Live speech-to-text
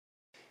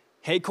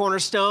Hey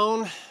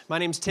Cornerstone, my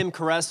name's Tim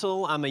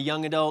Coressel. I'm a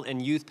young adult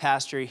and youth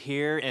pastor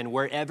here, and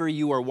wherever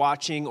you are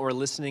watching or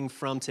listening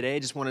from today, I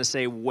just want to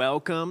say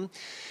welcome.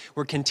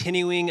 We're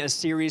continuing a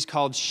series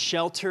called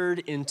Sheltered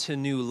into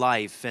New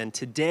Life, and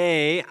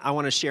today I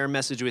want to share a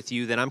message with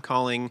you that I'm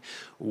calling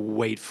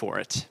Wait for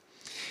It.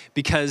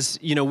 Because,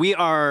 we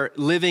are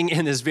living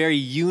in this very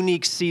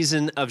unique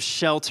season of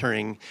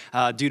sheltering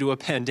due to a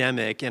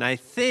pandemic. And I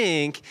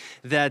think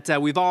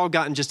that we've all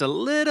gotten just a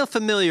little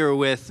familiar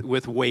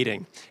with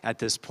waiting at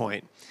this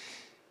point.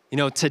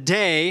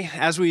 Today,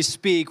 as we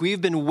speak,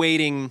 we've been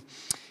waiting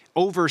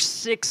over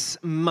 6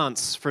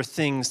 months for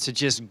things to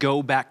just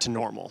go back to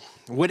normal,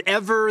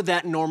 whatever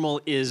that normal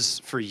is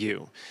for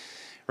you.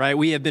 Right?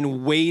 We have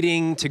been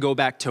waiting to go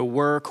back to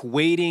work,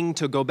 waiting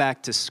to go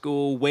back to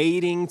school,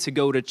 waiting to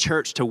go to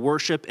church to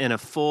worship in a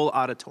full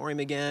auditorium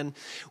again.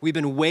 We've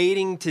been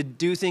waiting to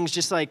do things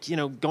just like,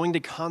 going to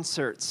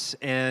concerts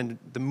and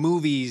the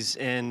movies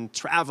and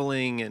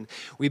traveling. And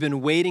we've been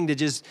waiting to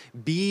just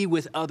be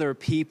with other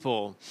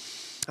people.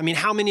 I mean,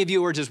 how many of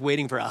you are just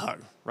waiting for a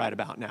hug right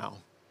about now?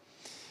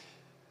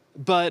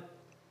 But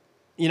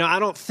I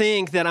don't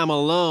think that I'm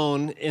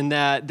alone in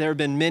that there have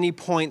been many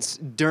points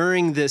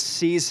during this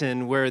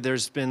season where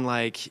there's been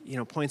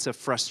points of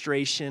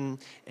frustration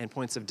and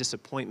points of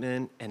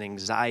disappointment and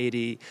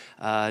anxiety,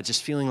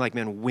 just feeling like,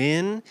 man,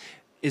 when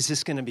is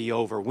this going to be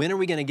over? When are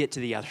we going to get to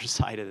the other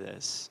side of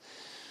this?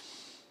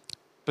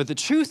 But the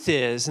truth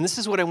is, and this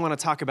is what I want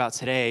to talk about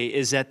today,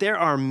 is that there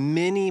are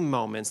many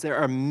moments, there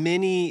are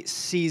many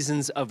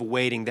seasons of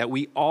waiting that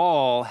we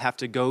all have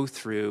to go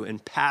through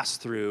and pass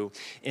through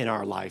in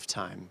our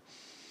lifetime.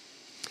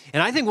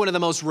 And I think one of the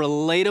most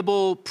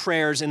relatable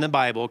prayers in the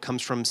Bible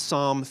comes from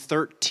Psalm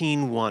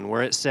 13:1,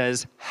 where it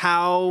says,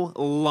 "How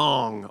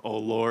long, O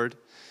Lord,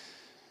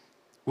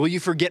 will you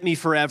forget me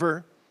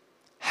forever?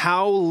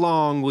 How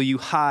long will you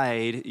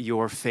hide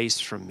your face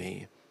from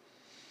me?"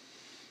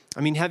 I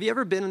mean, have you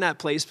ever been in that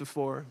place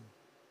before?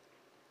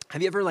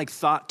 Have you ever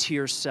thought to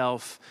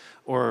yourself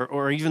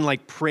or even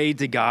prayed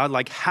to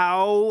God,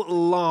 how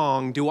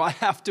long do I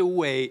have to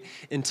wait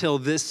until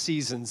this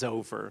season's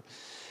over?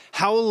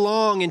 How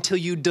long until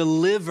you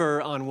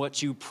deliver on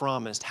what you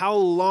promised? How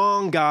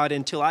long, God,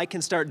 until I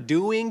can start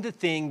doing the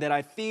thing that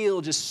I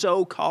feel just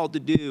so called to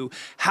do?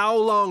 How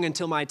long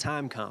until my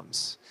time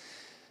comes?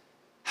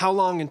 How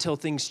long until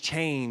things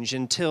change,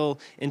 until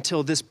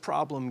this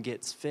problem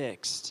gets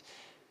fixed?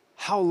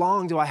 How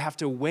long do I have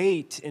to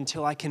wait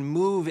until I can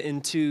move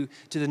into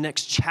the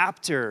next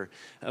chapter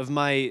of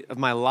my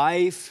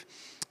life,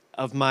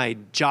 of my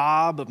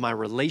job, of my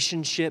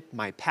relationship,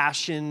 my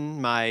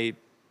passion,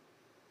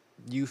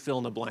 you fill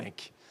in the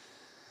blank.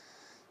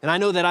 And I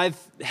know that I've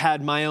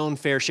had my own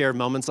fair share of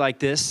moments like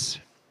this.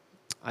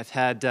 I've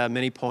had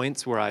many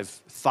points where I've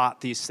thought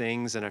these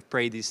things and I've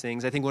prayed these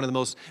things. I think one of the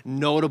most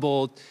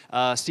notable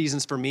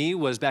seasons for me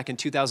was back in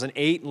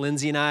 2008.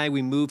 Lindsay and I,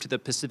 we moved to the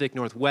Pacific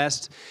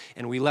Northwest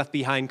and we left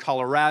behind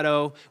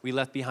Colorado. We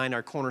left behind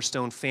our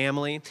Cornerstone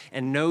family.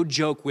 And no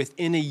joke,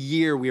 within a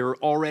year, we were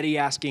already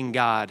asking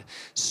God,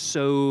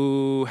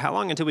 so how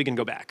long until we can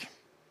go back?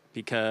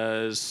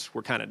 Because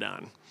we're kind of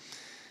done.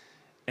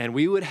 And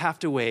we would have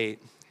to wait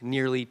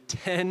nearly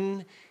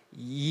 10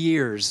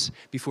 years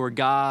before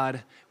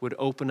God would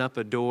open up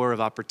a door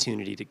of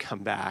opportunity to come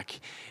back.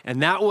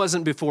 And that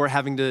wasn't before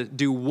having to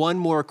do one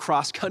more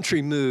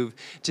cross-country move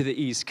to the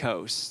East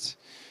Coast.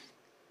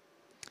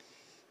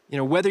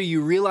 Whether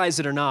you realize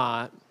it or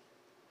not,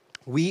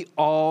 we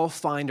all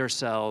find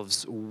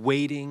ourselves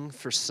waiting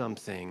for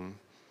something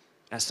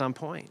at some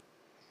point.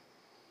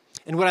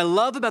 And what I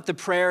love about the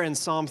prayer in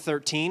Psalm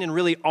 13, and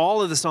really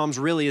all of the Psalms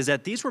really, is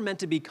that these were meant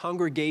to be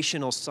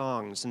congregational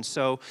songs. And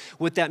so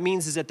what that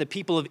means is that the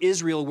people of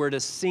Israel were to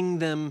sing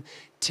them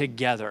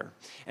together.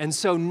 And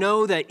so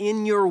know that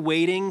in your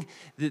waiting,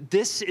 that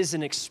this is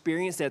an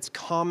experience that's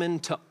common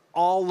to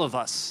all of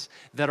us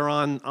that are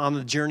on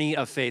the journey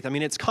of faith. I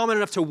mean, it's common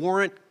enough to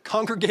warrant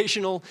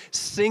congregational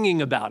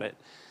singing about it.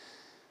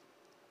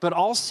 But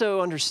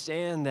also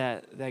understand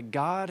that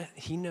God,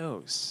 He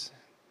knows.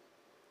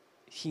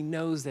 He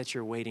knows that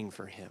you're waiting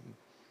for Him.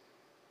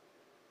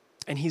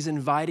 And He's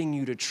inviting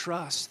you to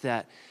trust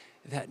that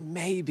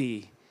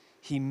maybe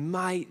He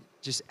might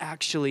just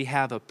actually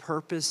have a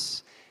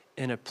purpose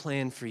and a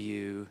plan for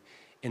you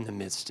in the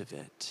midst of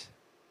it.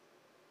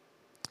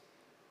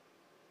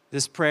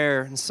 This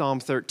prayer in Psalm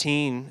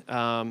 13,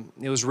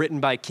 it was written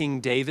by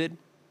King David.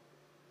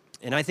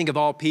 And I think of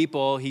all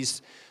people,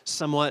 he's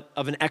somewhat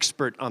of an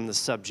expert on the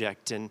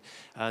subject. And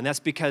that's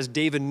because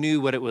David knew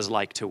what it was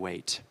like to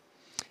wait.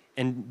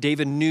 And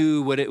David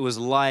knew what it was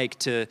like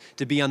to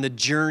be on the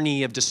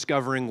journey of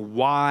discovering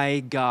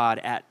why God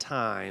at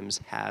times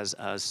has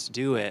us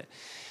do it.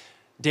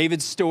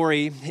 David's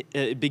story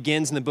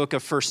begins in the book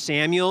of 1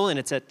 Samuel, and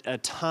it's at a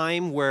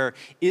time where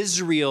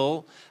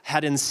Israel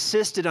had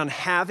insisted on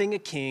having a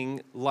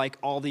king like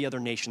all the other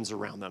nations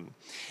around them.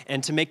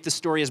 And to make the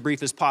story as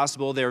brief as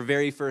possible, their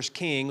very first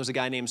king was a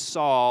guy named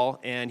Saul,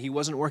 and he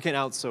wasn't working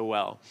out so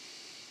well.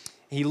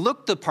 He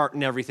looked the part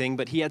and everything,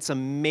 but he had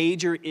some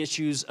major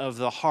issues of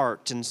the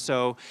heart. And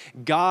so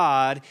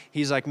God,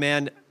 he's like,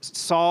 man,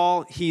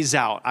 Saul, he's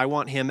out. I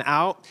want him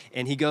out.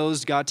 And he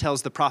goes, God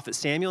tells the prophet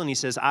Samuel, and he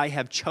says, I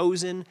have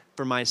chosen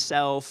for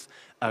myself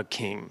a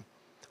king.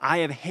 I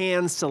have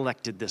hand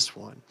selected this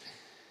one.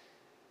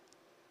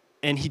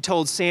 And he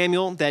told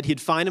Samuel that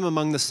he'd find him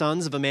among the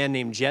sons of a man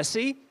named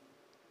Jesse.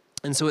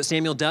 And so what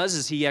Samuel does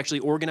is he actually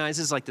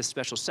organizes like this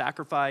special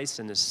sacrifice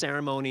and this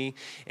ceremony,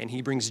 and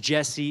he brings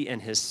Jesse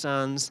and his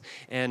sons,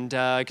 and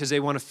because they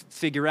want to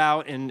figure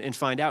out and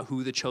find out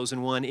who the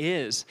chosen one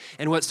is.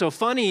 And what's so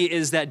funny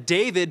is that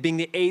David, being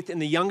the eighth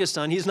and the youngest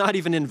son, he's not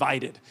even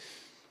invited.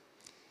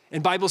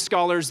 And Bible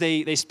scholars,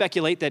 they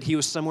speculate that he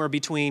was somewhere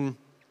between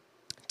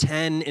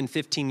 10 and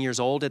 15 years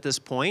old at this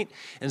point.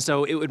 And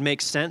so it would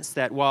make sense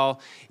that while,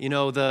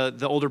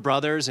 the older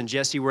brothers and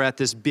Jesse were at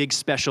this big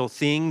special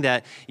thing,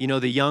 that,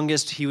 the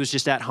youngest, he was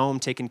just at home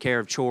taking care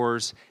of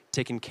chores,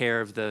 taking care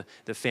of the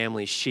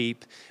family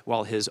sheep,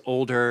 while his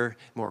older,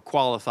 more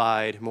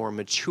qualified, more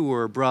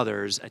mature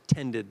brothers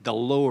attended the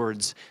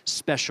Lord's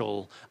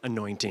special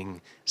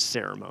anointing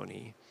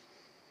ceremony.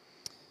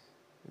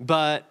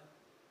 But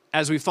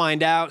as we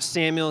find out,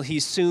 Samuel,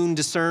 he soon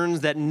discerns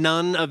that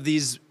none of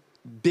these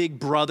big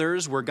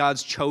brothers were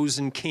God's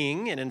chosen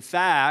king. And in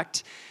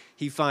fact,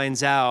 he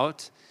finds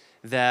out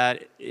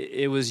that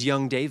it was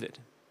young David.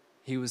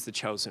 He was the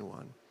chosen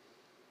one.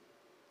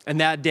 And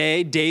that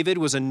day, David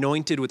was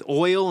anointed with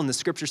oil, and the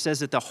scripture says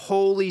that the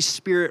Holy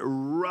Spirit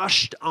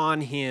rushed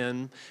on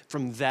him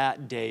from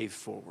that day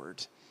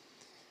forward.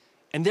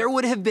 And there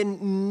would have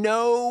been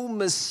no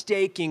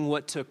mistaking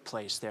what took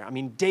place there. I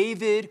mean,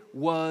 David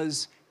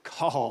was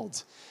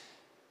called.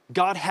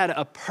 God had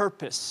a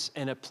purpose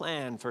and a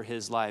plan for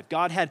his life.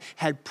 God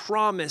had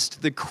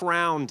promised the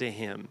crown to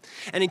him.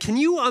 And can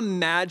you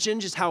imagine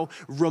just how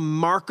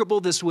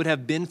remarkable this would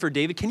have been for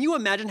David? Can you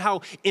imagine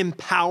how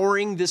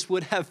empowering this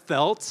would have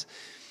felt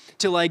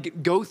to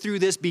go through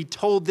this, be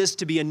told this,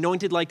 to be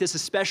anointed like this,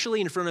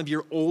 especially in front of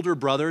your older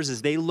brothers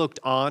as they looked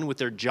on with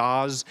their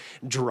jaws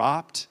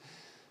dropped?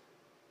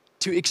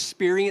 To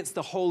experience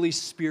the Holy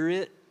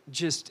Spirit,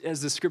 just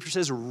as the scripture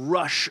says,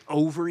 rush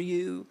over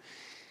you.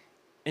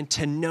 And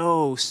to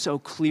know so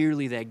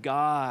clearly that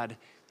God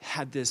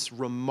had this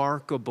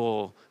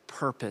remarkable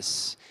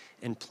purpose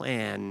and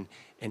plan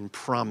and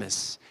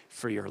promise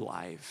for your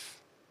life.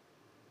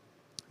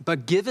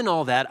 But given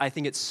all that, I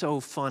think it's so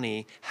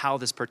funny how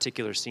this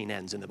particular scene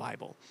ends in the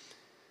Bible.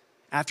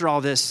 After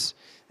all this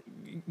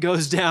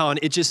goes down,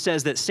 it just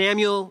says that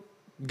Samuel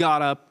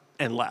got up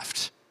and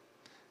left.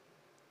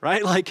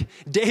 Right? Like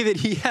David,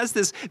 he has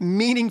this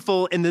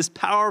meaningful and this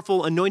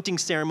powerful anointing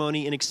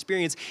ceremony and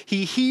experience.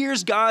 He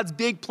hears God's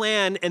big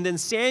plan, and then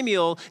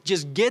Samuel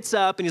just gets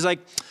up and he's like,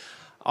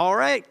 all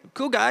right,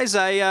 cool guys,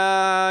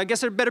 I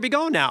guess I better be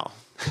going now.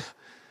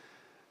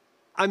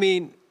 I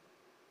mean,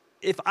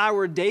 if I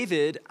were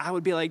David, I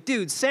would be like,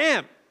 dude,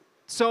 Sam,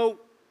 so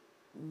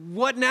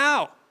what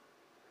now?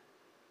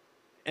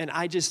 And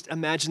I just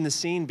imagine the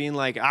scene being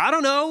like, I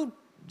don't know,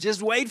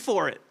 just wait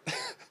for it.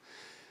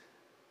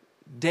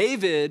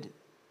 David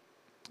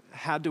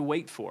had to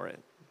wait for it.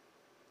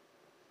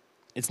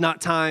 It's not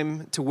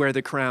time to wear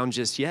the crown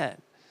just yet.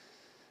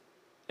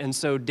 And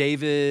so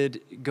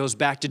David goes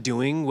back to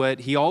doing what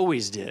he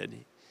always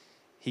did.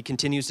 He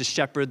continues to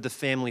shepherd the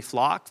family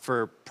flock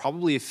for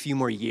probably a few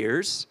more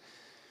years.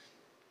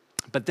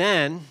 But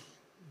then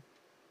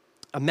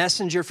a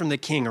messenger from the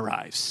king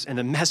arrives, and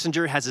the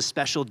messenger has a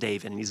special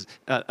David, and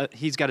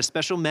he's got a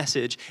special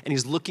message, and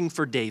he's looking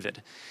for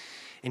David.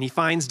 And he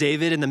finds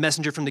David, and the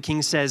messenger from the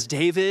king says,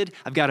 David,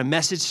 I've got a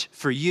message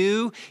for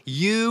you.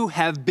 You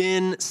have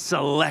been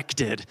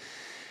selected.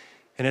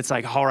 And it's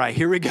like, all right,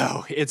 here we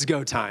go. It's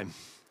go time.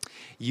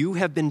 You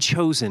have been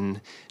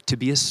chosen to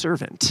be a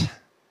servant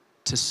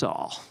to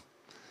Saul.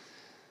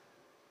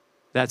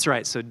 That's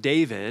right. So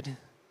David,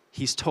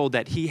 he's told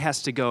that he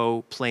has to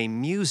go play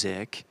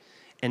music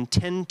and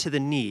tend to the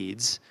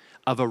needs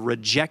of a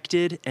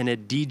rejected and a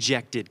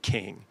dejected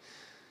king.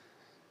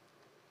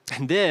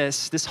 And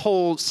this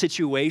whole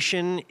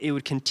situation, it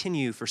would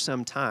continue for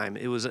some time.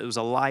 It was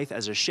a life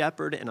as a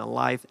shepherd and a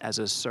life as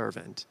a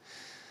servant.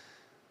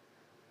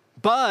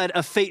 But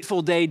a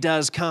fateful day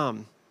does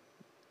come.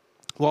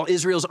 While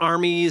Israel's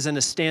army is in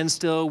a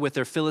standstill with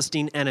their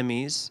Philistine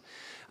enemies,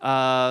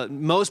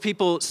 most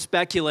people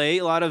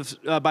speculate, a lot of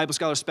Bible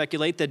scholars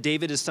speculate that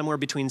David is somewhere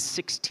between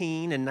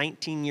 16 and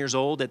 19 years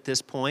old at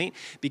this point,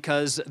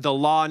 because the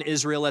law in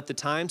Israel at the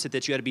time said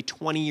that you had to be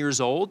 20 years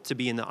old to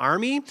be in the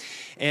army.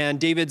 And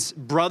David's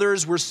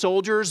brothers were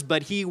soldiers,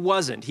 but he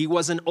wasn't. He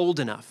wasn't old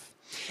enough.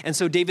 And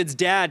so David's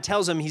dad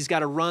tells him he's got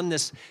to run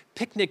this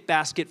picnic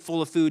basket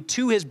full of food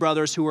to his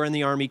brothers who are in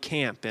the army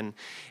camp.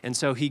 And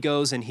so he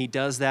goes and he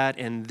does that.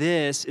 And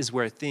this is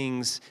where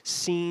things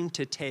seem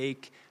to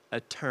take a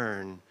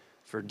turn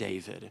for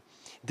David.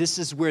 This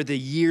is where the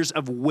years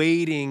of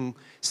waiting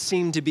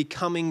seem to be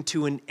coming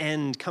to an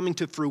end, coming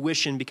to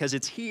fruition, because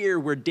it's here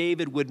where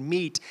David would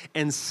meet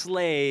and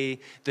slay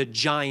the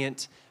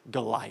giant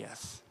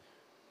Goliath.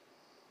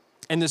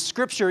 And the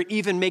scripture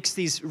even makes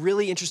these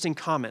really interesting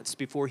comments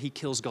before he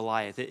kills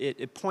Goliath.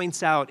 It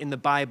points out in the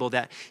Bible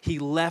that he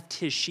left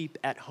his sheep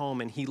at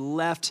home and he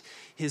left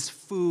his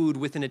food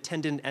with an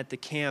attendant at the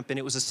camp. And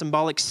it was a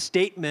symbolic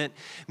statement,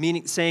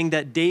 meaning saying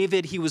that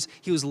David, he was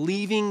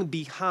leaving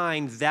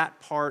behind that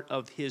part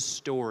of his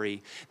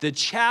story. The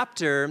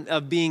chapter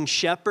of being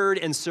shepherd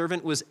and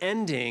servant was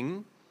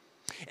ending,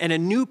 and a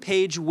new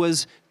page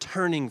was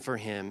turning for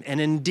him. And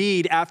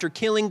indeed, after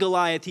killing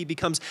Goliath, he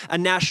becomes a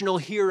national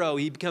hero.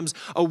 He becomes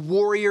a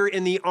warrior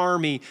in the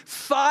army.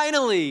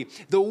 Finally,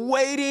 the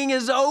waiting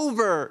is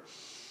over,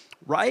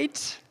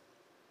 right?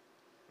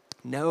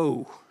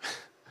 No.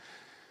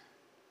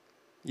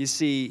 You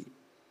see,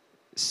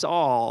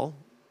 Saul,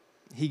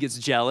 he gets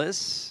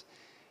jealous.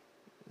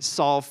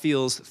 Saul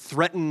feels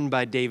threatened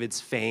by David's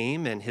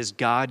fame and his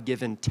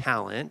God-given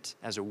talent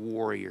as a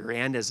warrior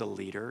and as a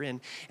leader,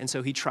 and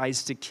so he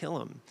tries to kill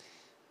him,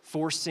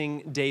 forcing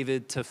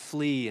David to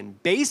flee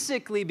and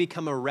basically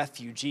become a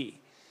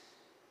refugee.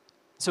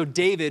 So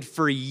David,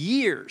 for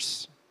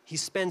years, he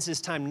spends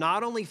his time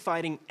not only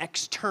fighting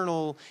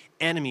external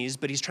enemies,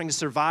 but he's trying to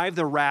survive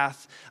the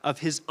wrath of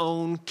his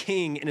own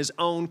king in his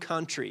own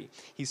country.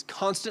 He's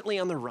constantly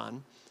on the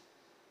run.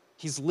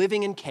 He's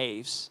living in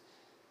caves.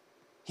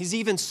 He's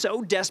even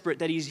so desperate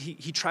that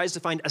he tries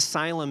to find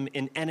asylum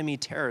in enemy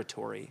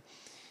territory.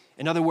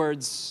 In other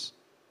words,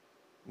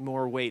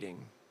 more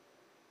waiting.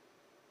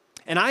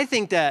 And I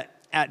think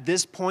that at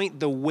this point,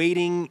 the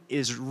waiting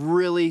is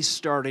really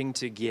starting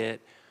to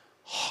get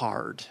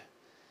hard.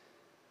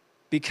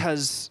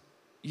 Because,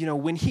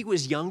 when he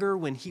was younger,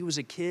 when he was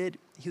a kid,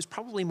 he was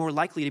probably more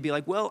likely to be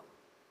like, well,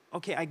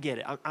 okay, I get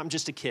it. I'm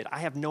just a kid. I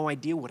have no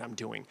idea what I'm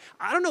doing.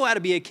 I don't know how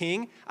to be a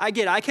king. I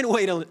get it. I can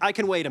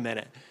wait a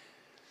minute.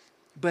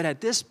 But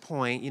at this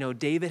point,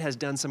 David has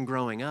done some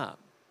growing up.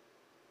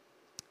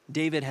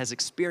 David has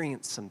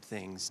experienced some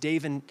things.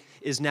 David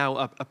is now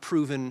a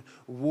proven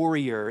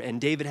warrior, and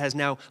David has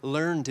now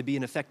learned to be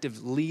an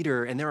effective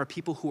leader, and there are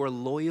people who are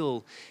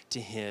loyal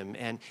to him.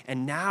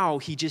 And now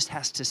he just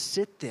has to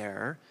sit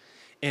there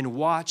and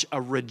watch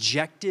a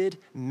rejected,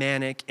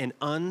 manic, and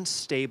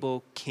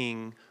unstable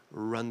king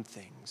run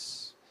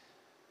things.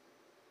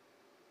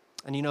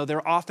 And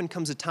there often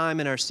comes a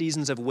time in our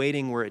seasons of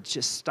waiting where it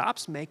just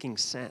stops making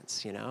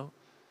sense,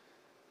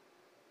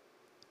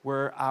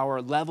 where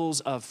our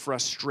levels of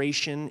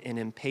frustration and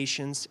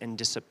impatience and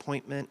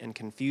disappointment and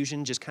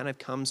confusion just kind of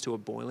comes to a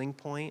boiling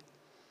point,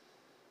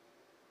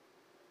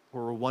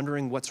 where we're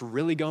wondering what's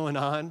really going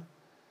on.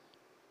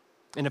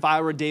 And if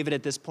I were David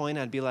at this point,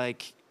 I'd be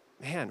like,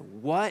 man,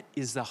 what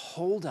is the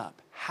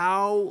holdup?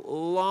 How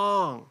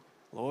long,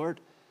 Lord?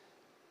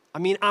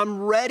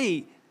 I'm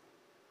ready.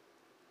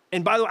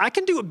 And by the way, I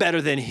can do it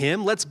better than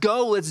him. Let's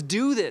go. Let's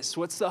do this.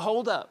 What's the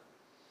holdup?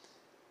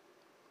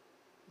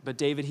 But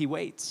David, he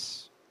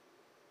waits.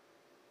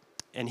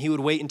 And he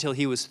would wait until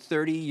he was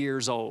 30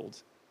 years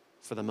old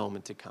for the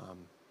moment to come,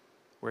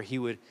 where he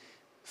would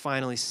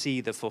finally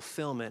see the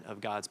fulfillment of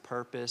God's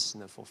purpose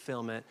and the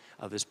fulfillment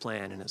of his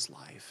plan in his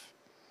life.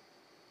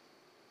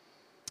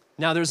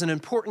 Now, there's an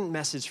important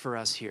message for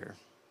us here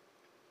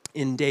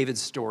in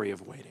David's story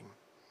of waiting.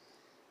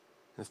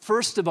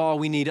 First of all,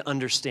 we need to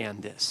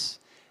understand this,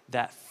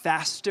 that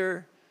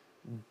faster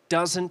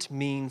doesn't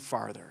mean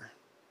farther.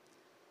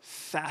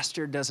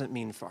 Faster doesn't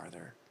mean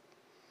farther.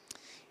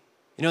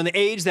 In the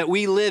age that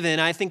we live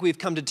in, I think we've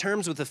come to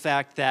terms with the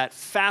fact that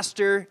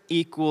faster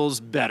equals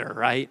better,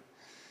 right?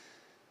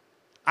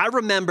 I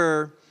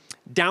remember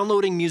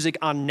downloading music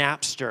on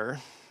Napster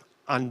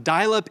on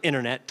dial-up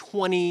internet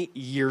 20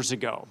 years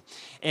ago.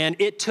 And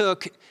it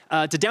took,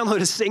 to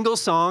download a single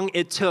song,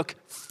 it took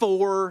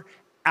 4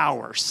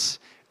 hours.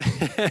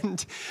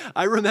 And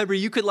I remember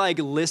you could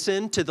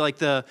listen to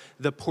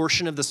the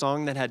portion of the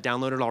song that had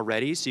downloaded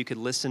already. So you could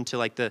listen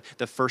to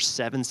the first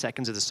 7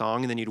 seconds of the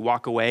song, and then you'd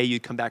walk away.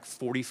 You'd come back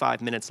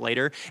 45 minutes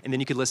later, and then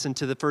you could listen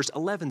to the first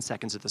 11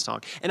 seconds of the song.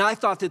 And I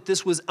thought that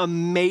this was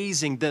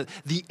amazing. The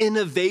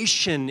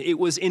innovation, it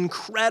was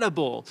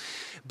incredible.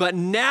 But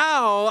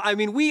now,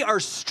 we are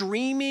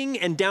streaming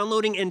and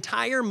downloading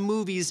entire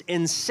movies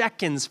in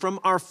seconds from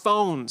our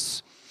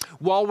phones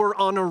while we're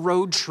on a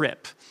road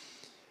trip.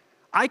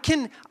 I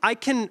can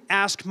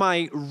ask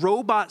my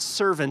robot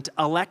servant,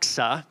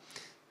 Alexa,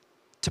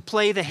 to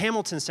play the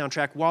Hamilton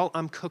soundtrack while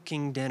I'm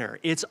cooking dinner.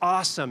 It's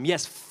awesome.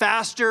 Yes,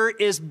 faster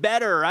is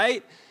better,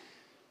 right?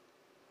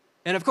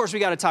 And of course, we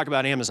got to talk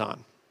about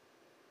Amazon.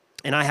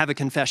 And I have a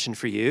confession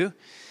for you.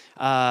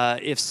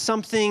 If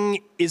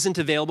something isn't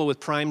available with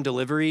Prime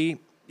delivery,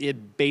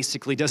 it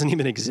basically doesn't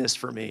even exist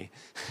for me.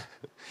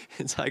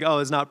 It's like, oh,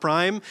 it's not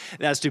Prime?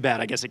 That's too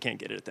bad. I guess I can't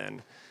get it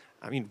then.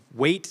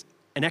 Wait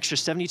an extra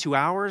 72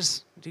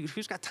 hours? Dude,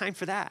 who's got time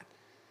for that?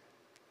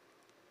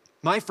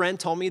 My friend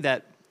told me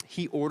that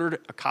he ordered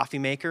a coffee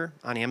maker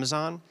on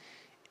Amazon,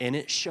 and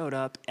it showed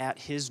up at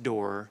his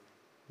door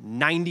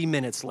 90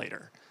 minutes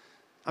later.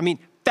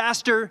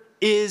 Faster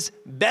is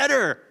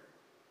better.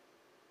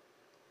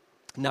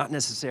 Not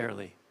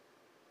necessarily.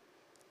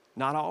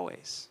 Not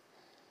always.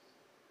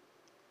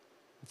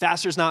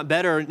 Faster's not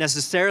better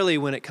necessarily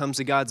when it comes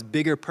to God's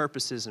bigger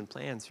purposes and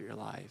plans for your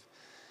life.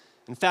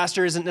 And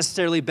faster isn't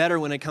necessarily better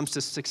when it comes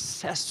to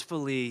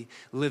successfully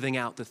living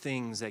out the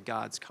things that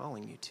God's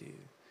calling you to.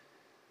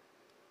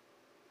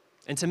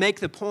 And to make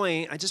the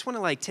point, I just want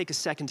to take a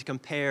second to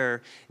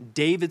compare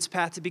David's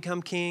path to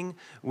become king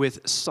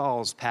with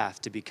Saul's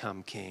path to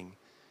become king.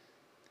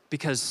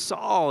 Because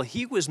Saul,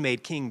 he was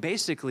made king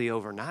basically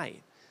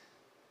overnight.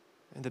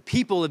 And the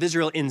people of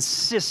Israel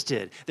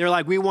insisted. They're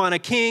like, we want a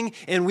king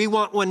and we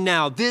want one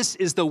now. This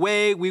is the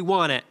way we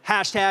want it.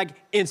 Hashtag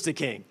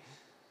insta-king.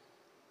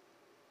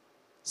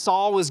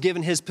 Saul was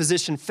given his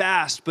position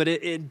fast, but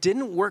it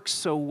didn't work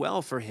so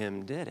well for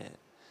him, did it?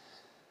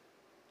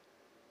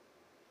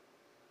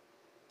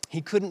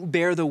 He couldn't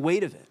bear the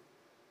weight of it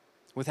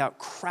without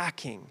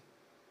cracking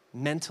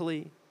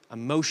mentally,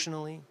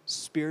 emotionally,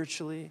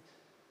 spiritually.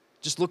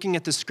 Just looking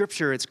at the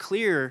scripture, it's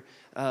clear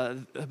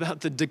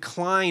about the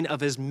decline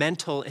of his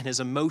mental and his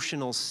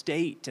emotional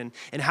state and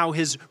how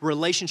his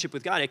relationship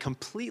with God, it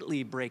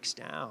completely breaks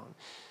down.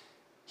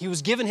 He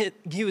was given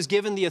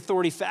the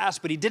authority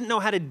fast, but he didn't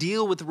know how to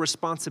deal with the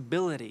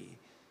responsibility.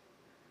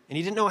 And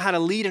he didn't know how to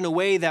lead in a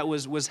way that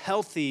was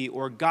healthy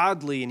or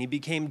godly, and he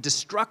became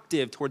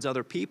destructive towards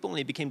other people, and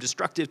he became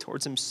destructive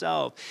towards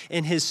himself.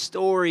 And his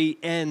story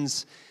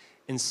ends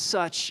in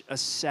such a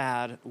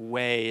sad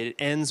way. It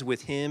ends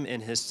with him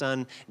and his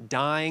son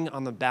dying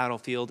on the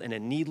battlefield in a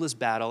needless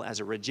battle as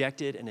a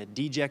rejected and a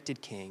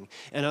dejected king.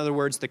 In other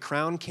words, the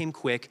crown came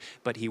quick,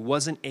 but he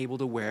wasn't able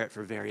to wear it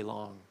for very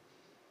long.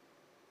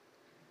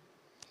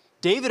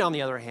 David, on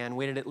the other hand,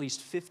 waited at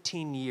least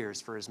 15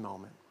 years for his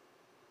moment.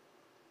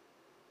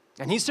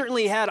 And he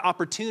certainly had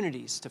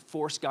opportunities to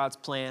force God's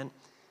plan.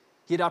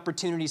 He had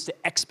opportunities to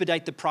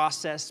expedite the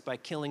process by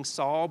killing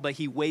Saul, but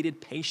he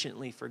waited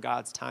patiently for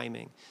God's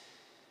timing.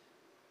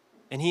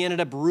 And he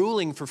ended up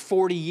ruling for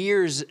 40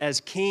 years as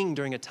king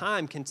during a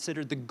time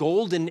considered the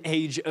golden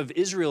age of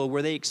Israel,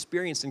 where they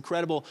experienced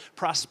incredible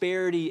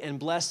prosperity and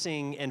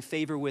blessing and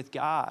favor with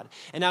God.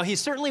 And now he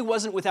certainly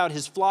wasn't without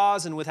his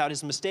flaws and without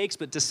his mistakes,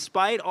 but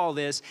despite all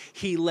this,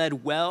 he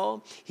led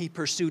well, he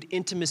pursued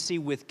intimacy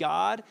with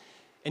God,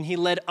 and he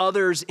led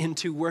others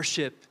into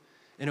worship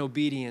and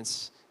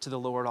obedience to the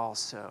Lord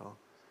also.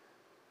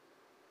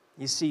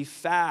 You see,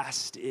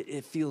 fast,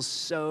 it feels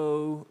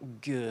so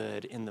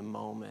good in the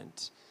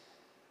moment,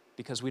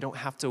 because we don't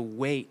have to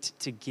wait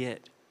to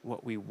get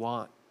what we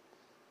want.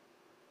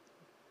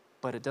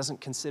 But it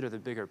doesn't consider the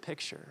bigger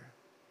picture.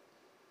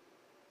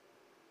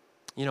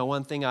 You know,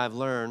 one thing I've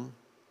learned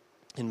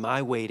in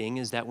my waiting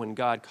is that when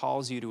God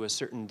calls you to a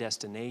certain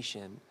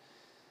destination,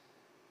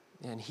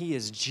 and he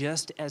is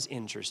just as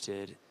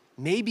interested,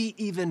 maybe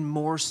even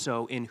more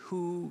so, in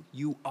who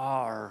you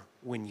are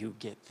when you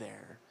get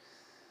there.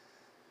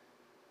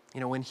 You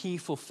know, when he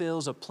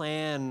fulfills a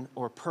plan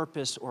or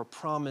purpose or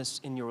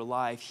promise in your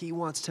life, he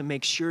wants to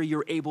make sure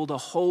you're able to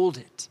hold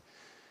it,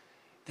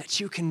 that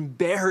you can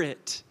bear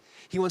it.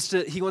 He wants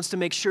to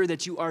make sure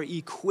that you are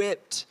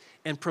equipped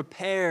and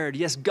prepared.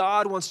 Yes,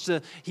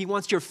 he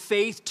wants your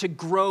faith to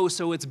grow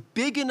so it's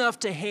big enough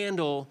to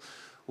handle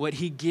what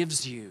he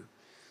gives you.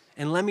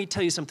 And let me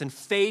tell you something,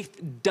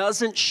 faith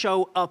doesn't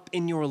show up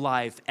in your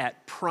life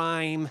at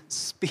prime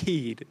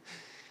speed.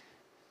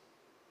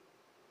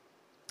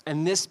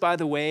 And this, by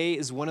the way,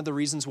 is one of the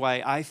reasons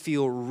why I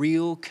feel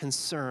real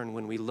concern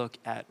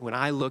when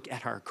I look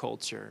at our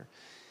culture.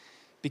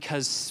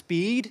 Because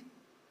speed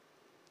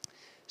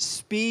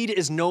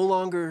is no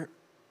longer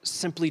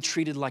simply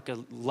treated like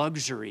a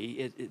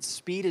luxury.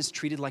 Speed is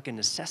treated like a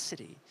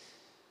necessity.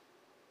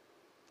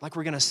 Like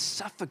we're going to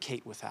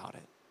suffocate without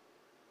it.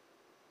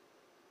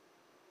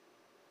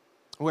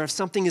 Where if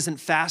something isn't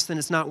fast, then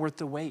it's not worth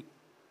the wait.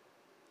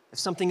 If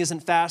something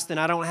isn't fast, then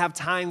I don't have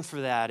time for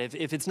that.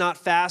 If it's not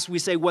fast, we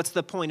say, what's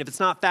the point? If it's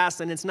not fast,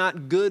 then it's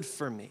not good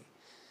for me.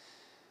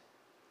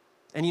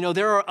 And you know,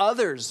 there are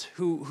others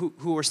who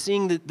are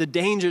seeing the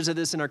dangers of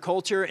this in our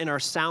culture and are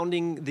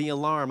sounding the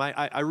alarm.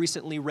 I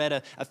recently read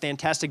a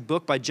fantastic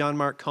book by John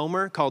Mark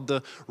Comer called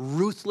The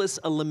Ruthless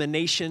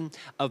Elimination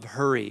of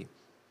Hurry.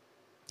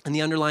 And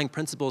the underlying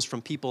principles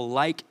from people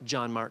like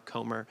John Mark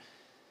Comer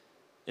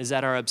is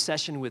that our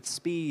obsession with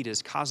speed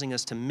is causing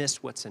us to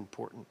miss what's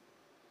important.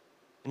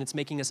 And it's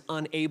making us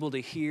unable to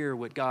hear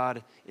what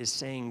God is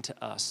saying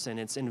to us. And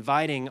it's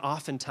inviting,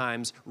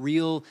 oftentimes,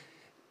 real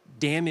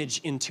damage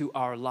into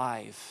our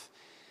life.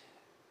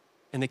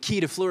 And the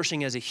key to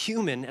flourishing as a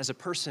human, as a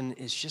person,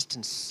 is just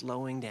in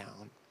slowing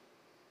down.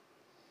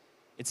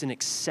 It's in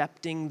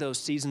accepting those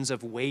seasons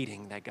of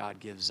waiting that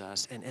God gives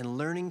us and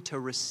learning to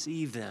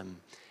receive them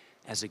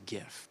as a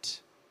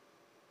gift.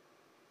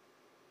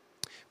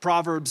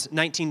 Proverbs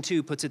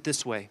 19:2 puts it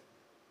this way.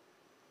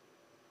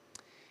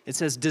 It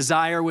says,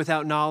 desire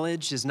without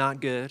knowledge is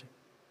not good,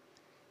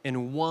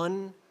 and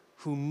one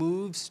who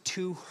moves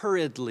too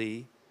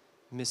hurriedly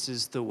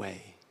misses the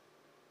way.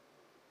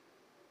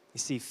 You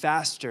see,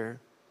 faster,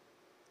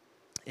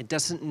 it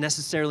doesn't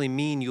necessarily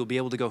mean you'll be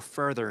able to go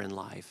further in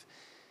life.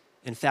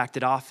 In fact,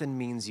 it often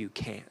means you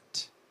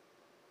can't.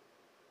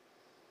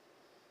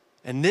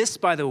 And this,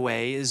 by the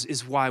way,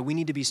 is why we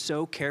need to be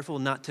so careful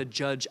not to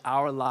judge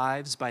our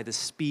lives by the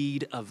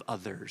speed of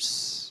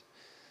others.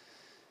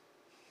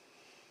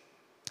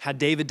 Had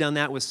David done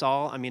that with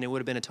Saul, I mean, it would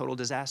have been a total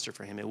disaster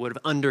for him. It would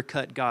have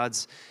undercut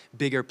God's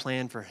bigger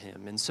plan for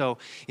him. And so,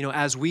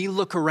 as we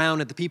look around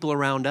at the people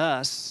around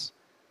us,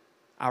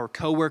 our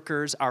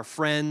coworkers, our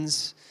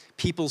friends,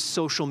 people's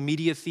social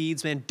media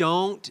feeds, man,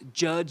 don't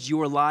judge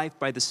your life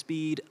by the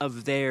speed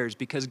of theirs,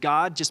 because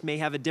God just may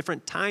have a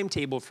different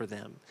timetable for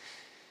them.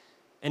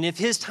 And if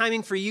his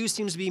timing for you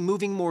seems to be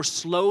moving more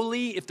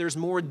slowly, if there's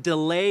more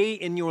delay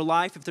in your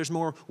life, if there's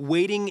more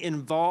waiting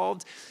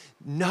involved,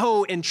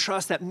 know and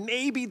trust that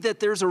maybe that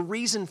there's a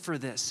reason for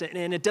this.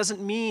 And it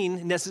doesn't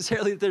mean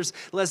necessarily that there's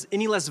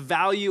any less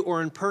value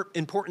or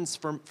importance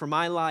for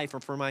my life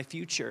or for my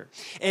future.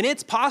 And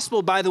it's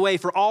possible, by the way,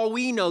 for all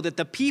we know, that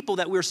the people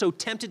that we're so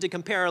tempted to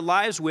compare our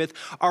lives with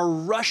are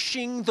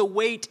rushing the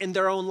weight in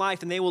their own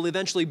life, and they will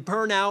eventually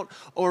burn out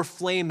or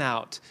flame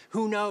out.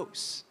 Who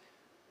knows?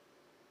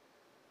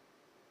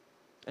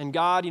 And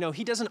God,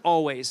 he doesn't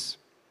always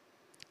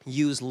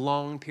use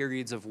long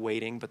periods of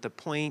waiting, but the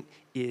point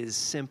is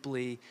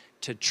simply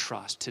to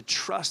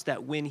trust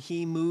that when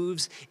he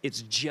moves,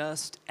 it's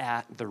just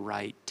at the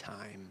right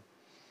time.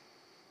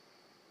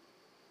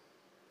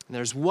 And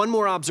there's one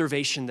more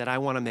observation that I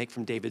want to make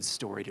from David's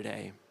story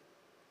today,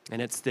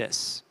 and it's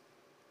this: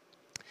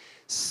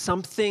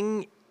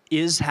 something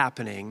is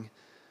happening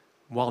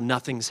while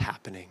nothing's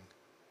happening.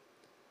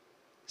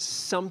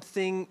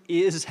 Something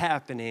is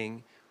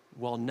happening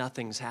while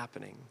nothing's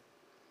happening.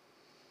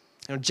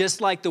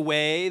 Just like the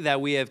way that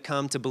we have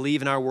come to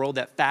believe in our world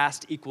that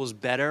fast equals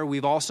better,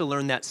 we've also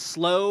learned that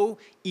slow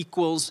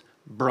equals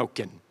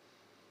broken.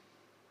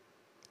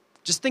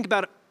 Just think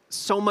about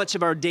so much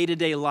of our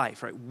day-to-day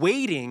life, right?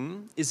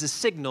 Waiting is a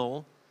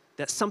signal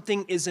that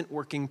something isn't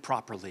working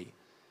properly.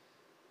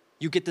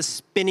 You get the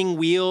spinning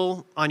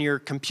wheel on your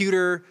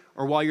computer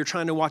or while you're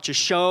trying to watch a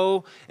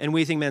show, and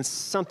we think, man,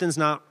 something's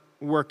not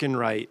working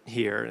right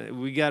here.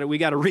 We got to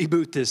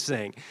reboot this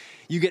thing.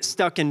 You get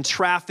stuck in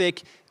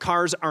traffic,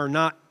 cars are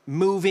not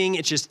moving,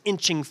 it's just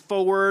inching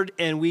forward,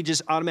 and we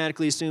just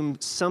automatically assume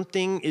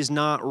something is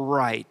not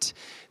right.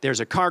 There's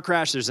a car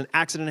crash, there's an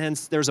accident,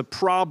 hence there's a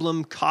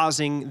problem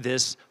causing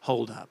this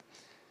holdup.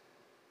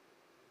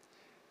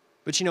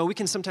 But we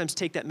can sometimes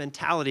take that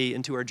mentality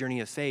into our journey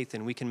of faith,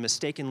 and we can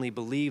mistakenly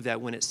believe that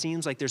when it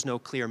seems like there's no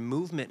clear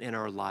movement in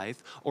our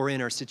life or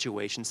in our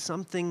situation,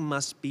 something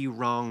must be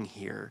wrong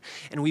here.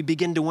 And we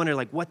begin to wonder,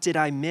 what did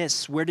I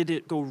miss? Where did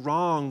it go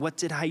wrong? What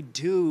did I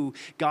do?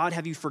 God,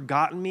 have you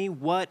forgotten me?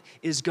 What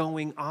is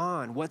going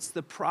on? What's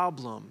the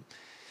problem?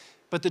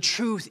 But the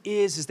truth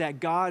is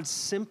that God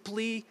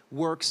simply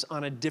works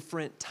on a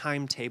different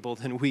timetable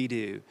than we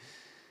do.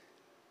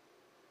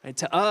 And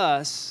to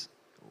us,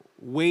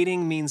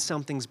 waiting means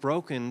something's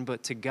broken,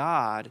 but to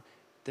God,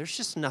 there's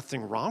just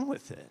nothing wrong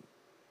with it.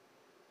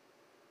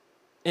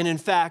 And in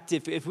fact,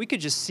 if we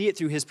could just see it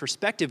through his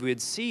perspective, we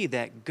would see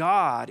that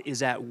God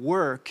is at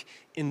work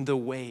in the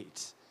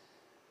wait.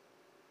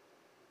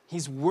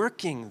 He's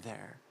working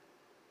there.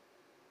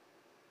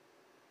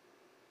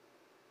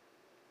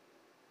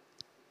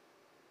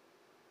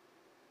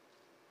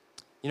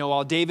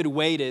 While David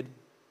waited,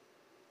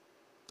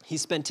 he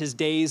spent his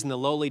days in the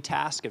lowly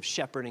task of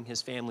shepherding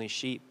his family's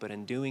sheep, but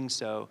in doing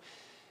so,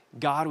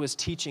 God was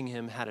teaching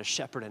him how to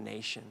shepherd a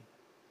nation.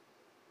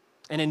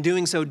 And in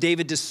doing so,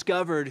 David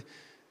discovered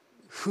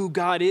who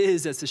God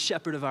is as the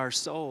shepherd of our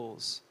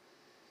souls.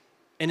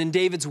 And in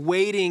David's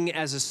waiting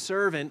as a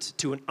servant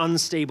to an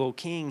unstable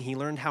king, he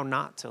learned how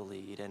not to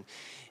lead.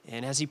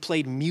 And as he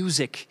played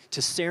music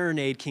to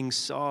serenade King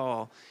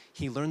Saul,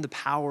 he learned the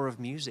power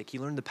of music. He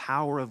learned the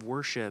power of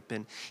worship,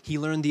 and he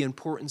learned the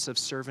importance of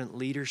servant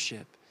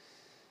leadership.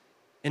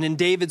 And in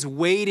David's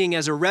waiting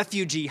as a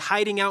refugee,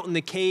 hiding out in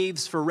the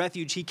caves for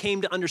refuge, he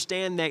came to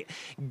understand that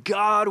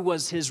God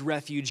was his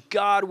refuge.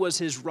 God was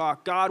his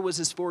rock. God was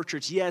his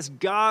fortress. Yes,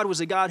 God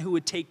was a God who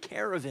would take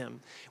care of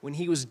him when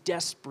he was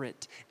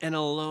desperate and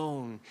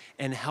alone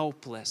and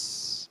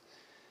helpless.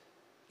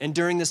 And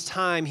during this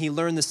time, he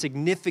learned the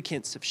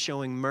significance of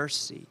showing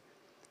mercy,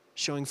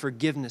 showing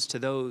forgiveness to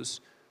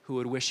those who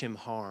would wish him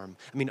harm.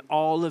 I mean,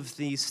 all of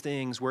these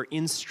things were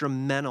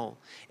instrumental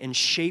in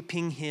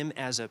shaping him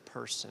as a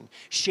person,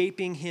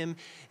 shaping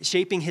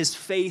his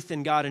faith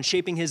in God, and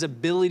shaping his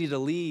ability to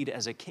lead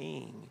as a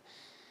king.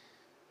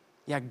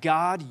 Yeah,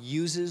 God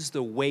uses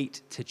the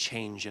wait to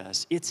change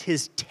us. It's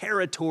his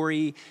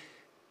territory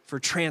for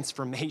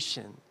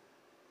transformation.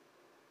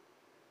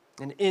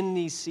 And in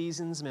these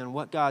seasons, man,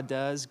 what God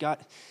does,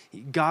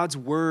 God's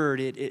word,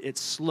 it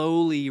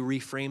slowly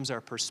reframes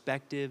our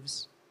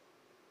perspectives.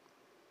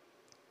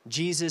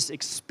 Jesus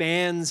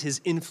expands his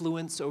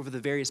influence over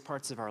the various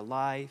parts of our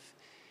life,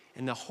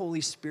 and the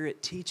Holy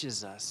Spirit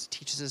teaches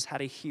us how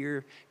to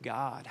hear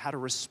God, how to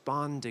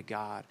respond to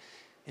God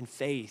in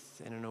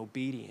faith and in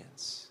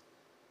obedience.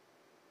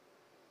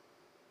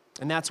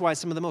 And that's why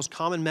some of the most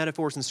common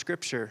metaphors in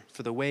Scripture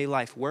for the way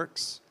life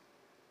works,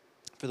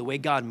 for the way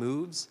God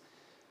moves,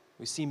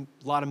 we see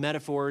a lot of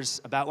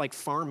metaphors about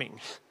farming.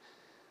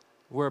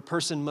 where a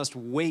person must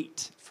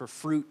wait for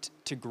fruit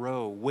to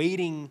grow,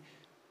 waiting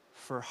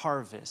for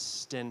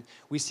harvest. And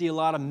we see a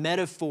lot of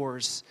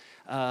metaphors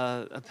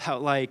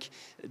about like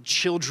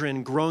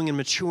children growing and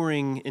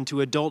maturing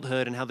into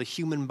adulthood and how the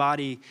human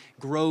body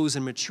grows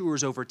and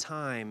matures over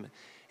time.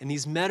 And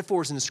these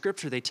metaphors in the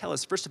Scripture, they tell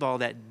us, first of all,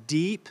 that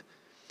deep,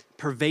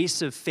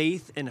 pervasive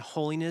faith and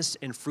holiness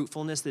and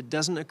fruitfulness that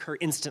doesn't occur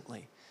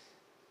instantly.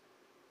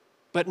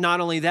 But not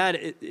only that,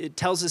 it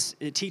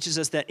teaches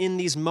us that in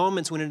these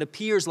moments when it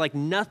appears like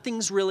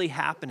nothing's really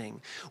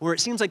happening, or it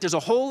seems like there's a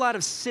whole lot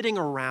of sitting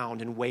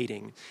around and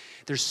waiting,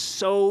 there's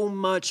so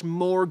much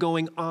more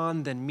going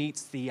on than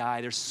meets the eye.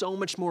 There's so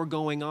much more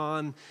going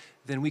on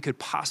than we could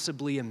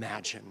possibly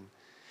imagine.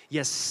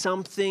 Yes,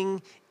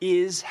 something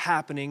is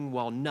happening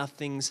while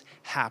nothing's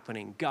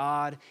happening.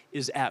 God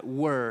is at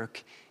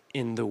work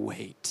in the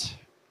wait.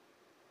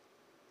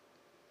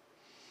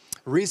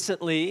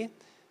 Recently,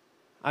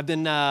 I've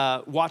been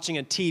watching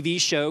a TV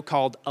show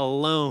called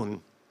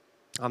Alone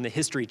on the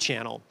History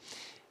Channel.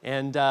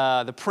 And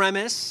the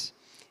premise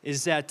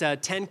is that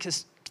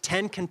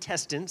 10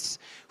 contestants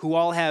who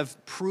all have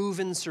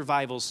proven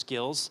survival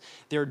skills,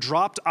 they're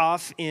dropped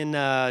off in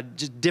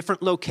just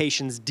different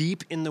locations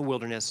deep in the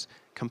wilderness,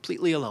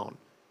 completely alone,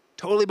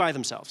 totally by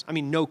themselves. I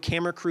mean, no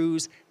camera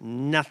crews,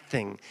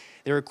 nothing.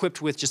 They're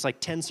equipped with just like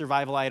 10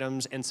 survival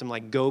items and some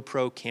like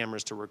GoPro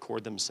cameras to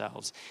record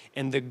themselves.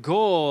 And the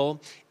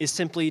goal is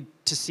simply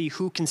to see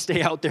who can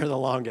stay out there the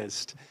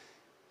longest,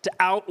 to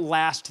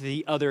outlast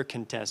the other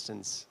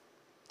contestants,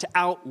 to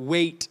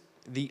outwait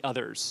the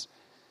others.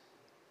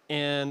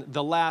 And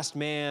the last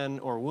man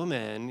or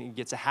woman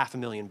gets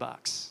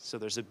 $500,000. So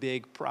there's a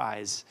big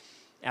prize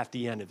at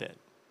the end of it.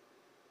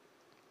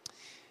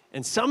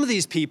 And some of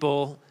these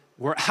people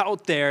were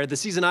out there. The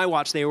season I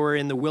watched, they were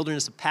in the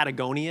wilderness of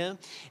Patagonia,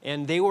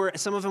 and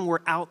some of them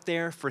were out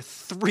there for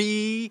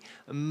 3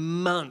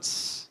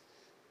 months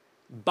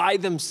by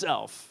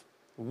themselves,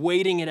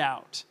 waiting it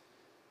out.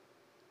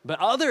 But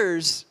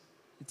others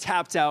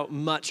tapped out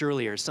much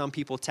earlier. Some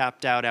people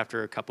tapped out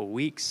after a couple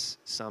weeks.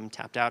 Some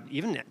tapped out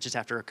even just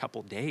after a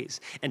couple days.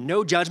 And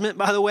no judgment,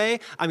 by the way.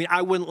 I mean,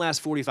 I wouldn't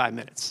last 45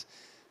 minutes.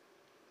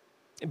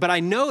 But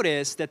I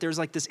noticed that there's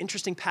like this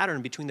interesting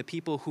pattern between the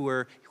people who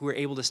were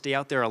able to stay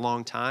out there a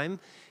long time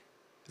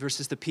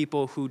versus the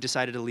people who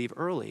decided to leave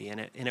early.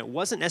 And it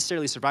wasn't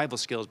necessarily survival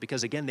skills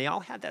because, again, they all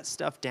had that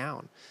stuff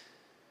down.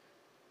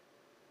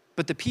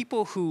 But the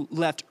people who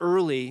left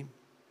early,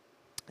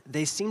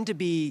 they seemed to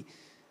be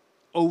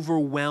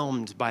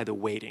overwhelmed by the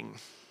waiting.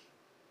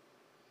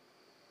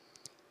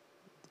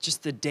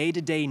 Just the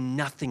day-to-day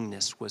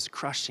nothingness was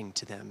crushing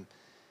to them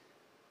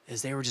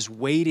as they were just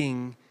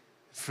waiting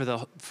for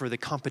the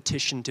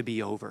competition to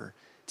be over,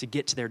 to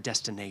get to their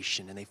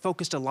destination. And they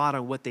focused a lot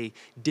on what they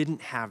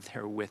didn't have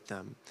there with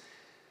them.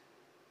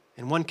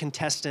 And one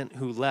contestant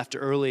who left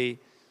early,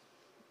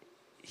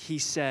 he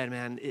said,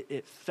 man,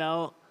 it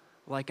felt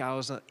like I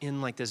was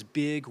in like this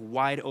big,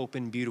 wide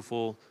open,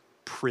 beautiful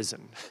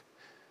prison.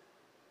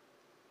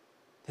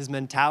 His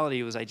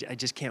mentality was, I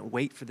just can't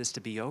wait for this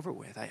to be over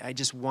with. I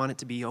just want it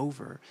to be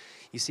over.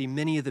 You see,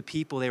 many of the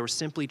people, they were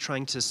simply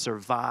trying to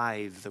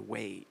survive the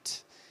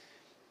wait.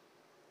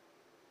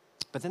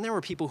 But then there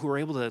were people who were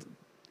able to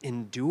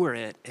endure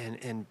it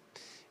and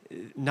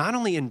not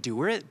only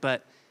endure it,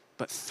 but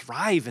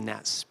thrive in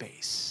that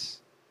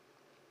space.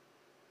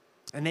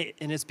 And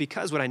it's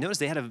because what I noticed,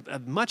 they had a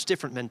much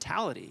different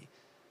mentality.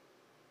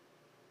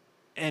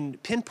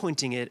 And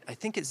pinpointing it, I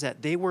think it's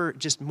that they were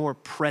just more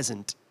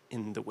present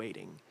in the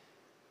waiting.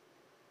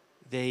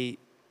 They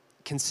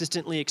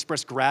consistently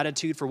expressed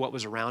gratitude for what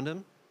was around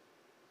them.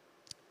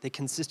 They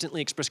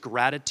consistently expressed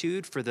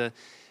gratitude for the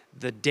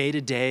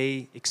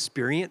day-to-day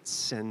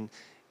experience and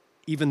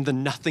even the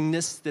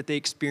nothingness that they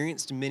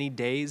experienced many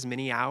days,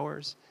 many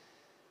hours.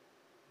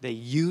 They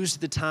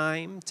used the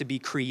time to be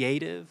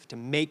creative, to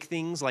make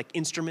things like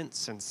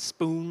instruments and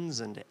spoons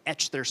and to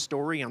etch their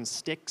story on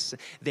sticks.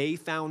 They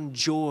found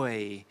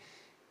joy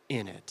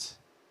in it.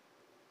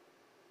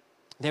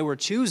 They were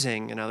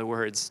choosing, in other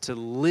words, to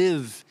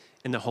live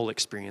in the whole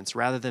experience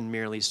rather than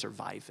merely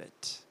survive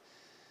it.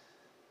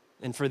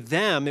 And for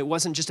them, it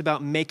wasn't just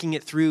about making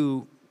it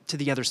through to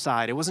the other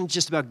side. It wasn't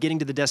just about getting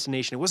to the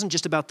destination. It wasn't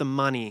just about the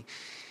money.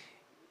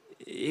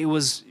 It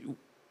was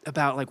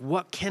about like,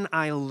 what can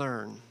I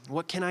learn?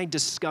 What can I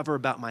discover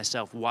about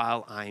myself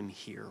while I'm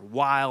here,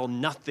 while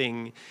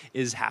nothing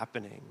is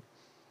happening?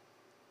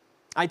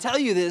 I tell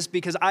you this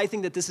because I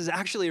think that this is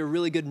actually a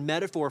really good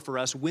metaphor for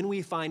us when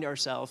we find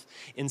ourselves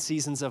in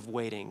seasons of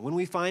waiting. When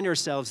we find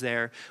ourselves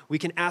there, we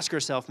can ask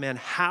ourselves, man,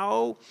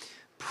 how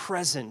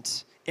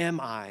present am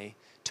I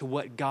to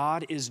what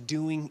God is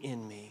doing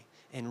in me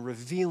and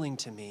revealing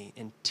to me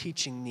and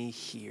teaching me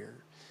here?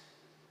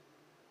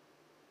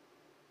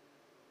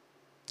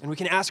 And we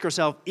can ask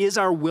ourselves, is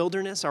our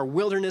wilderness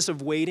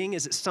of waiting,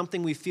 is it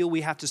something we feel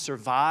we have to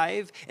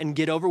survive and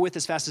get over with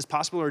as fast as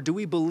possible? Or do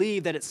we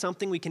believe that it's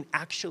something we can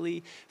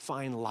actually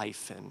find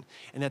life in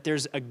and that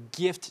there's a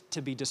gift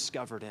to be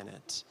discovered in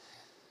it?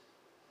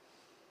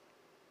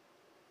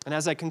 And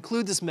as I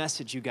conclude this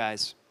message, you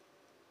guys,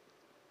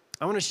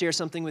 I want to share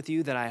something with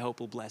you that I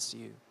hope will bless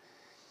you.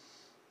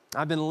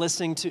 I've been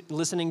listening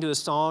to a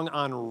song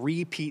on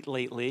repeat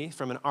lately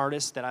from an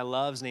artist that I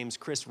love. His name's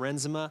Chris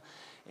Renzema,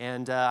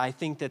 and I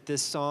think that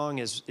this song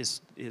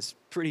is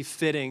pretty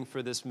fitting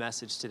for this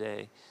message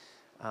today.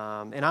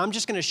 And I'm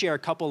just going to share a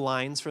couple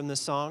lines from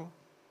this song.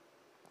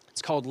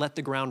 It's called "Let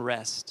the Ground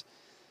Rest,"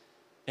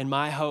 and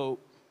my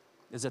hope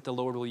is that the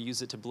Lord will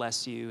use it to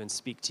bless you and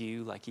speak to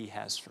you like He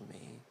has for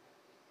me.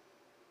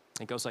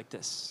 It goes like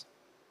this.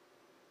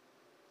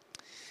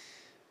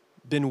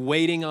 Been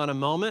waiting on a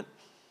moment,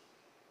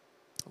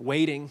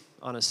 waiting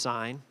on a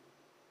sign,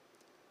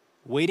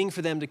 waiting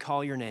for them to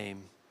call your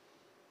name,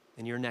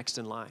 and you're next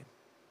in line.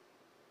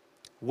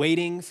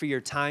 Waiting for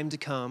your time to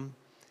come,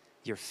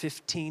 your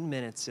 15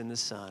 minutes in the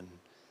sun.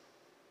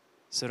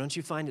 So don't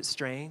you find it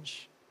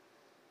strange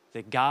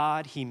that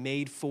God, He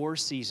made 4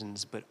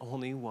 seasons, but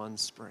only one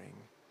spring?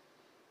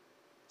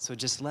 So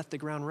just let the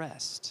ground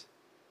rest.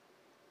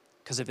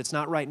 Because if it's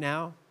not right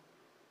now,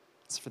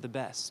 it's for the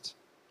best.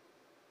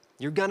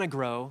 You're gonna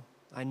grow,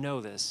 I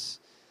know this,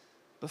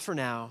 but for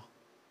now,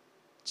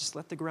 just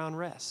let the ground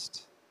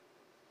rest.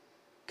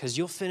 Because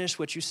you'll finish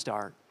what you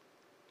start.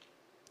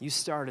 You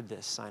started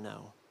this, I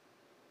know.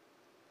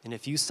 And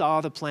if you saw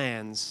the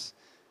plans,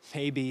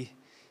 maybe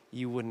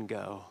you wouldn't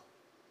go.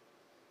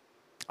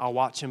 I'll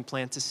watch Him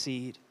plant a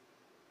seed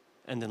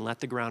and then let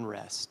the ground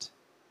rest.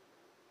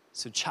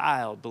 So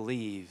child,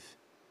 believe,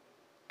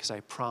 because I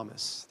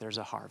promise there's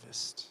a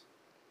harvest.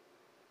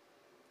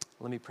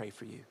 Let me pray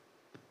for you.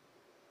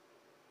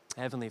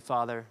 Heavenly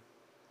Father,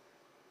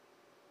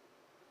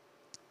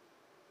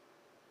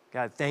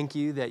 God, thank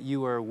you that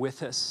you are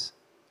with us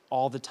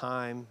all the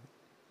time,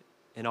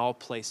 in all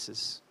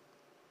places.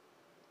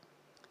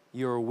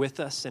 You are with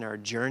us in our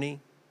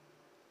journey.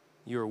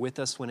 You are with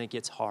us when it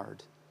gets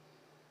hard.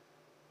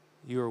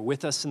 You are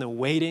with us in the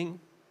waiting,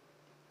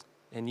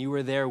 and you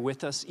are there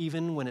with us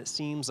even when it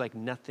seems like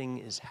nothing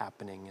is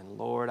happening. And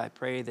Lord, I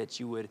pray that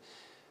you would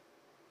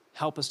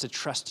help us to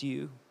trust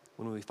you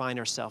when we find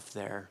ourselves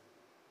there.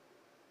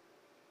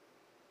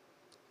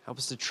 Help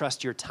us to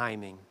trust your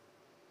timing.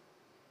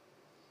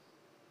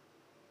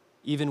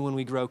 Even when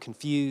we grow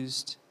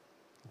confused,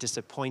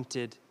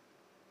 disappointed,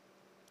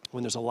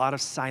 when there's a lot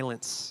of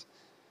silence,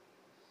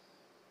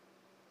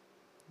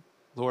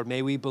 Lord,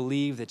 may we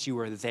believe that you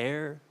are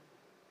there,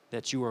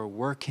 that you are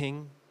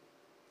working,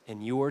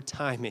 and your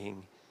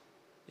timing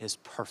is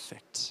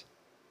perfect.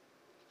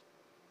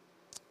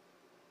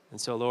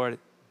 And so, Lord,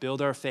 build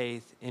our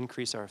faith,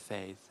 increase our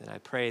faith. And I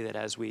pray that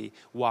as we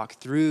walk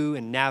through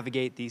and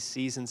navigate these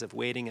seasons of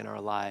waiting in our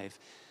life,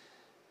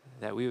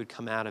 that we would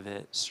come out of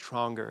it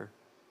stronger,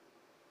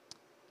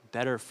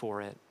 better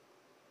for it,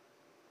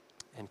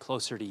 and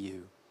closer to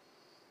you.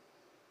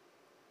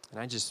 And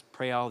I just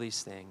pray all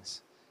these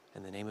things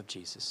in the name of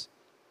Jesus.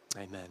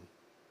 Amen.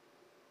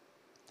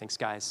 Thanks,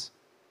 guys.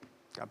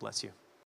 God bless you.